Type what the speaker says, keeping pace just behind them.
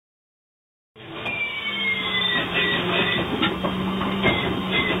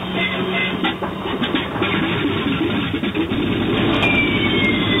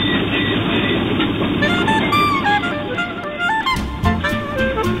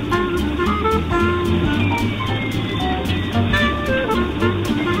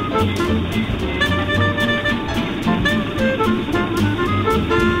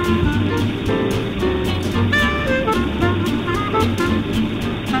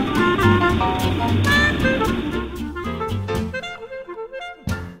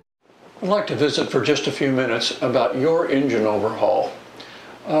I'd like to visit for just a few minutes about your engine overhaul.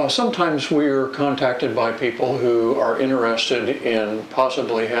 Sometimes we're contacted by people who are interested in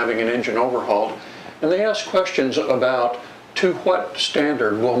possibly having an engine overhauled, and they ask questions about to what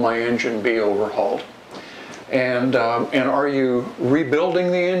standard will my engine be overhauled. And are you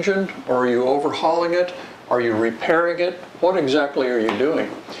rebuilding the engine, or are you overhauling it? Are you repairing it? What exactly are you doing?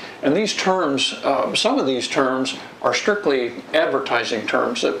 And these terms, some of these terms are strictly advertising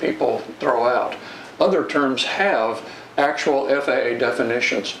terms that people throw out. Other terms have actual FAA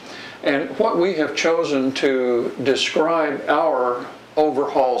definitions. And what we have chosen to describe our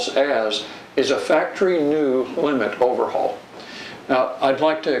overhauls as is a factory new limit overhaul. Now, I'd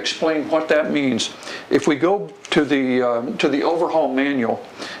like to explain what that means. If we go to the overhaul manual,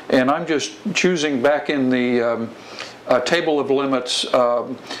 and I'm just choosing back in the table of limits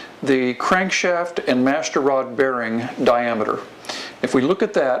the crankshaft and master rod bearing diameter. If we look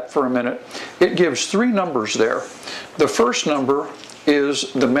at that for a minute, it gives three numbers there. The first number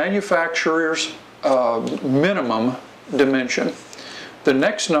is the manufacturer's minimum dimension. The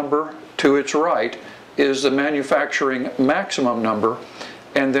next number to its right is the manufacturing maximum number,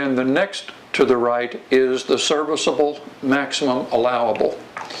 and then the next to the right is the serviceable maximum allowable.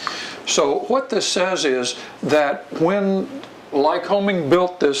 So what this says is that when Lycoming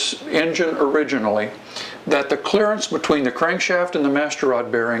built this engine originally, that the clearance between the crankshaft and the master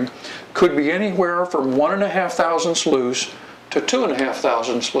rod bearing could be anywhere from 1.5 thousandths loose to 2.5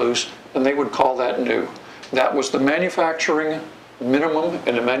 thousandths loose, and they would call that new. That was the manufacturing minimum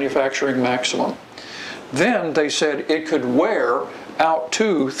and the manufacturing maximum. Then they said it could wear out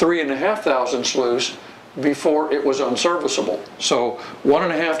to 3.5 thousandths loose before it was unserviceable. So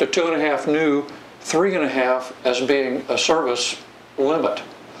 1.5 to 2.5 new, 3.5 as being a service limit.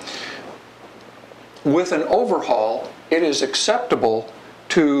 With an overhaul, it is acceptable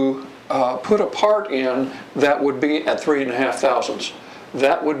to put a part in that would be at 3.5 thousandths.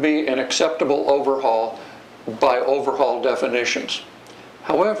 That would be an acceptable overhaul by overhaul definitions.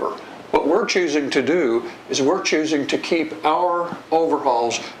 However, what we're choosing to do is we're choosing to keep our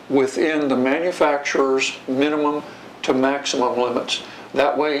overhauls within the manufacturer's minimum to maximum limits.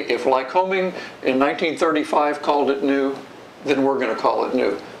 That way, if Lycoming in 1935 called it new, then we're going to call it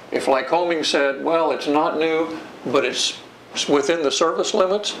new. If Lycoming said, well, it's not new, but it's within the service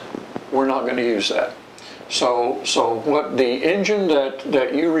limits, we're not going to use that. So what the engine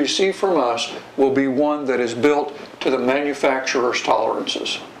that you receive from us will be one that is built to the manufacturer's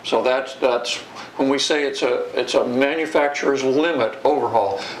tolerances. So that's when we say it's a manufacturer's limit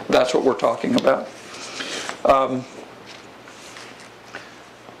overhaul, that's what we're talking about.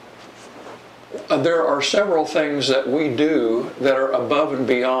 There are several things that we do that are above and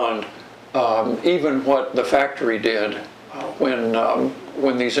beyond even what the factory did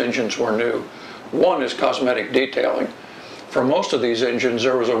when these engines were new. One is cosmetic detailing. For most of these engines,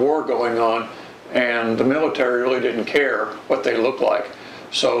 there was a war going on, and the military really didn't care what they looked like.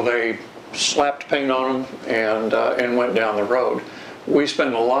 So they slapped paint on them and went down the road. We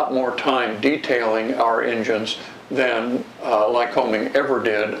spend a lot more time detailing our engines than Lycoming ever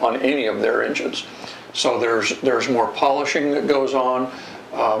did on any of their engines. So there's more polishing that goes on.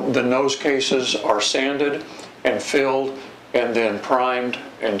 The nose cases are sanded and filled and then primed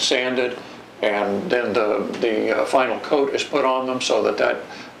and sanded, and then the final coat is put on them so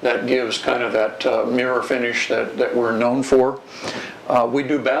that gives kind of that mirror finish that we're known for. We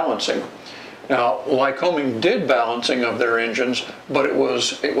do balancing. Now, Lycoming did balancing of their engines, but it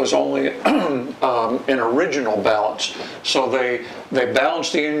was only an original balance. So they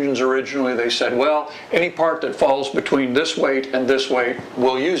balanced the engines originally. They said, well, any part that falls between this weight and this weight,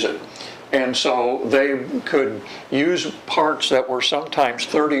 we'll use it. And so they could use parts that were sometimes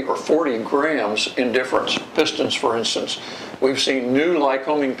 30 or 40 grams in difference. Pistons, for instance. We've seen new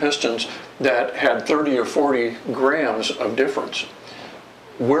Lycoming pistons that had 30 or 40 grams of difference.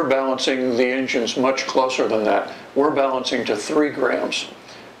 We're balancing the engines much closer than that. We're balancing to 3 grams.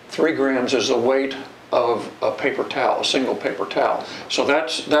 3 grams is the weight of a paper towel, a single paper towel. So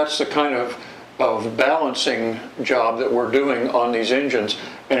that's the kind of balancing job that we're doing on these engines,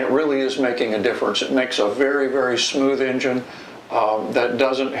 and it really is making a difference. It makes a very, very smooth engine that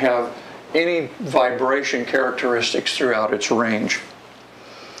doesn't have any vibration characteristics throughout its range.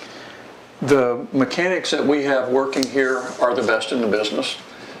 The mechanics that we have working here are the best in the business.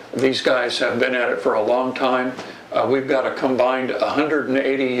 These guys have been at it for a long time. We've got a combined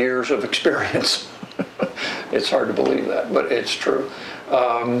 180 years of experience. It's hard to believe that, but it's true.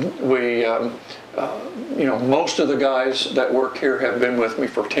 Most of the guys that work here have been with me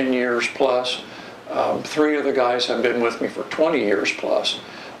for 10 years plus. 3 of the guys have been with me for 20 years plus.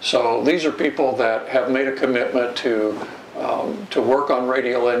 So these are people that have made a commitment to work on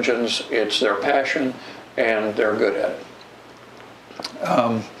radial engines. It's their passion, and they're good at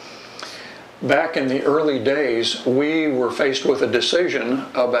it. Back in the early days, we were faced with a decision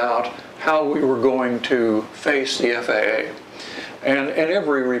about how we were going to face the FAA. And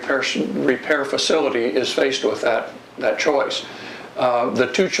every repair facility is faced with that choice. The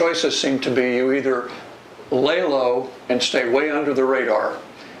two choices seem to be you either lay low and stay way under the radar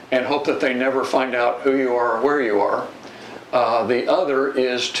and hope that they never find out who you are or where you are. The other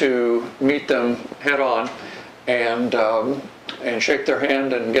is to meet them head on and shake their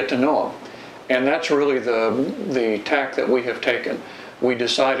hand and get to know them. And that's really the tack that we have taken. We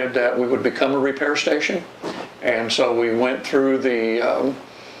decided that we would become a repair station, and so we went through the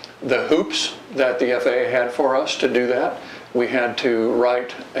hoops that the FAA had for us to do that. We had to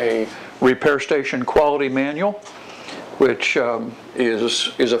write a repair station quality manual, which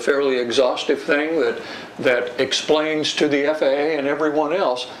is a fairly exhaustive thing that explains to the FAA and everyone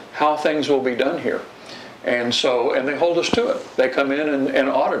else how things will be done here. And they hold us to it. They come in and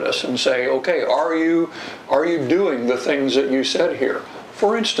audit us and say, okay, are you doing the things that you said here?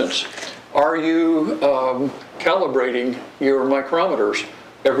 For instance, are you calibrating your micrometers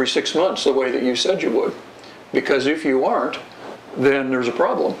every 6 months the way that you said you would? Because if you aren't, then there's a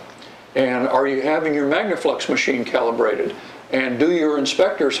problem. And are you having your Magnaflux machine calibrated? And do your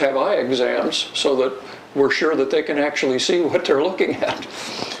inspectors have eye exams so that we're sure that they can actually see what they're looking at?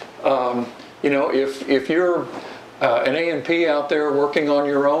 You know, if you're an A&P out there working on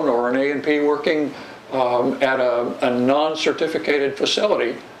your own, or an A&P working at a non-certificated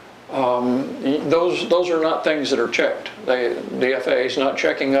facility, those are not things that are checked. The FAA is not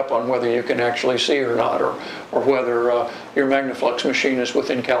checking up on whether you can actually see or not, or whether your Magnaflux machine is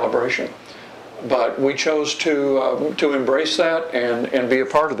within calibration. But we chose to embrace that and be a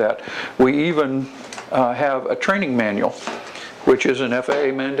part of that. We even have a training manual, which is an FAA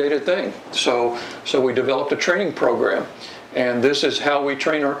mandated thing. So we developed a training program, and this is how we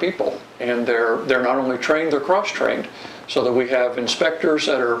train our people. And they're not only trained, they're cross-trained, so that we have inspectors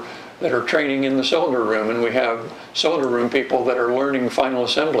that are training in the cylinder room, and we have cylinder room people that are learning final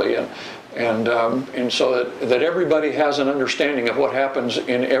assembly, and so that everybody has an understanding of what happens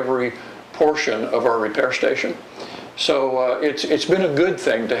in every portion of our repair station. So it's been a good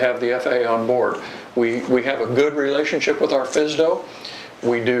thing to have the FAA on board. We have a good relationship with our FSDO.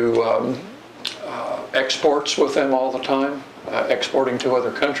 We do exports with them all the time, exporting to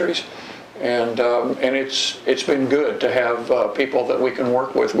other countries, and it's been good to have people that we can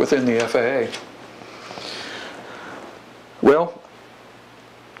work with within the FAA. Well,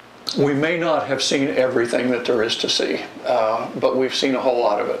 we may not have seen everything that there is to see, but we've seen a whole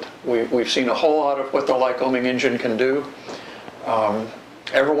lot of it. We've seen a whole lot of what the Lycoming engine can do.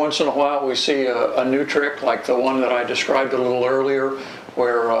 Every once in a while we see a new trick, like the one that I described a little earlier,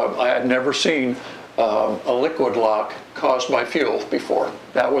 where I had never seen a liquid lock caused by fuel before.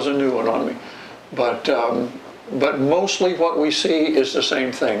 That was a new one on me. But mostly what we see is the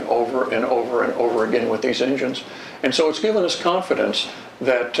same thing over and over and over again with these engines. And so it's given us confidence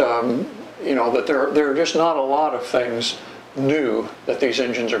that, you know, that there are just not a lot of things new that these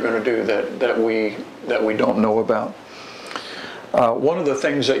engines are going to do that we don't know about. One of the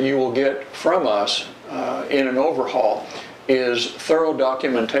things that you will get from us in an overhaul is thorough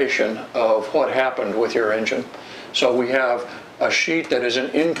documentation of what happened with your engine. So we have a sheet that is an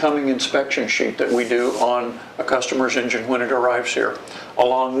incoming inspection sheet that we do on a customer's engine when it arrives here.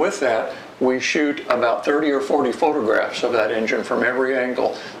 Along with that, we shoot about 30 or 40 photographs of that engine from every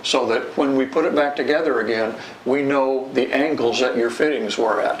angle, so that when we put it back together again, we know the angles that your fittings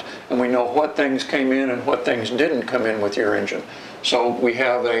were at, and we know what things came in and what things didn't come in with your engine. So we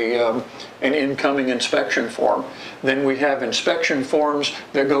have an incoming inspection form. Then we have inspection forms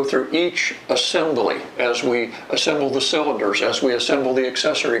that go through each assembly as we assemble the cylinders, as we assemble the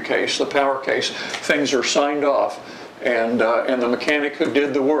accessory case, the power case. Things are signed off, and the mechanic who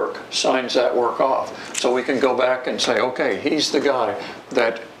did the work signs that work off. So we can go back and say, okay, he's the guy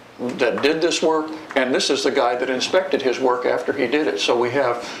that did this work, and this is the guy that inspected his work after he did it. So we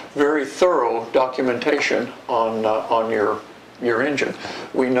have very thorough documentation on your engine.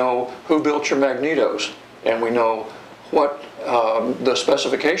 We know who built your magnetos, and we know what the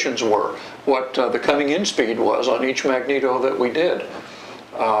specifications were, what the coming in speed was on each magneto that we did.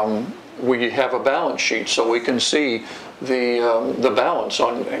 We have a balance sheet, so we can see the balance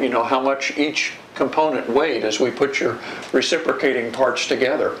on, you know, how much each component weighed as we put your reciprocating parts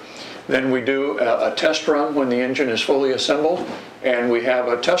together. Then we do a test run when the engine is fully assembled, and we have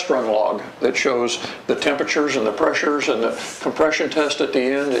a test run log that shows the temperatures and the pressures and the compression test at the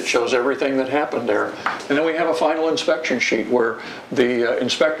end. It shows everything that happened there. And then we have a final inspection sheet where the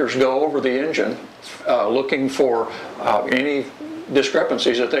inspectors go over the engine looking for any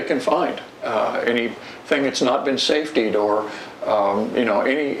discrepancies that they can find, anything that's not been safetied, or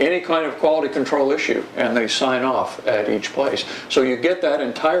any kind of quality control issue, and they sign off at each place. So you get that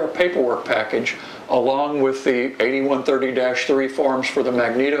entire paperwork package along with the 8130-3 forms for the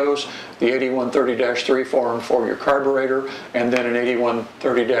magnetos, the 8130-3 form for your carburetor, and then an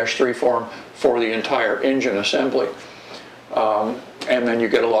 8130-3 form for the entire engine assembly. And then you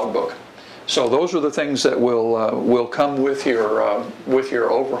get a logbook. So those are the things that will come with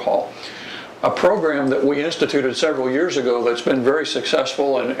your overhaul. A program that we instituted several years ago that's been very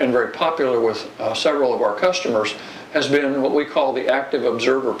successful and very popular with several of our customers has been what we call the Active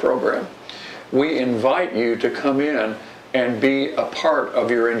Observer Program. We invite you to come in and be a part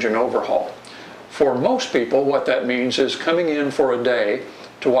of your engine overhaul. For most people, what that means is coming in for a day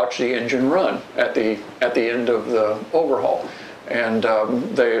to watch the engine run at the end of the overhaul. And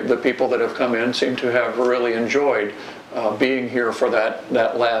the people that have come in seem to have really enjoyed being here for that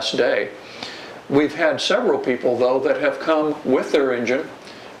last day. We've had several people, though, that have come with their engine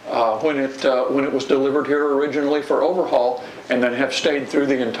when it was delivered here originally for overhaul, and then have stayed through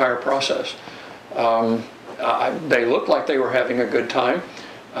the entire process. They look like they were having a good time.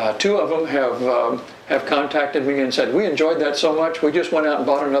 Two of them have contacted me and said, "We enjoyed that so much, we just went out and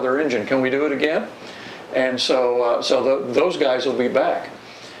bought another engine. Can we do it again?" And so those guys will be back.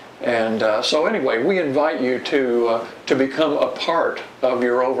 And so anyway, we invite you to become a part of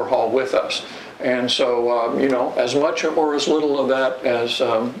your overhaul with us. And so, as much or as little of that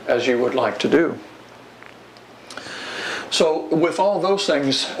as you would like to do. So with all those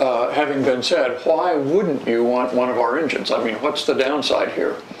things having been said, why wouldn't you want one of our engines? I mean, what's the downside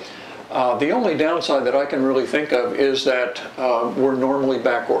here? The only downside that I can really think of is that we're normally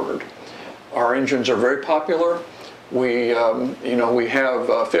back ordered. Our engines are very popular. We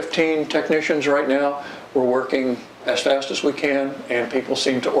have 15 technicians right now. We're working as fast as we can, and people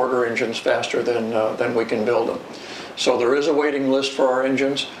seem to order engines faster than we can build them. So there is a waiting list for our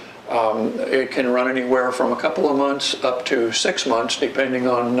engines. It can run anywhere from a couple of months up to 6 months, depending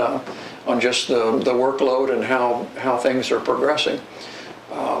on just the workload and how things are progressing.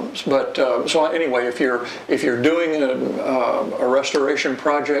 So anyway, if you're doing a restoration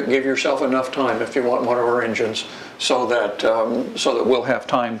project, give yourself enough time if you want one of our engines, so that we'll have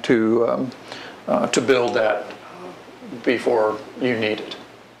time to build that before you need it.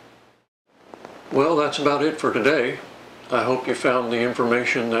 Well, that's about it for today. I hope you found the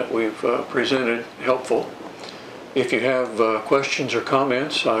information that we've presented helpful. If you have questions or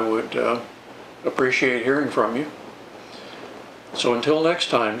comments, I would appreciate hearing from you. So until next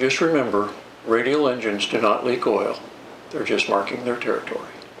time, just remember, radial engines do not leak oil. They're just marking their territory.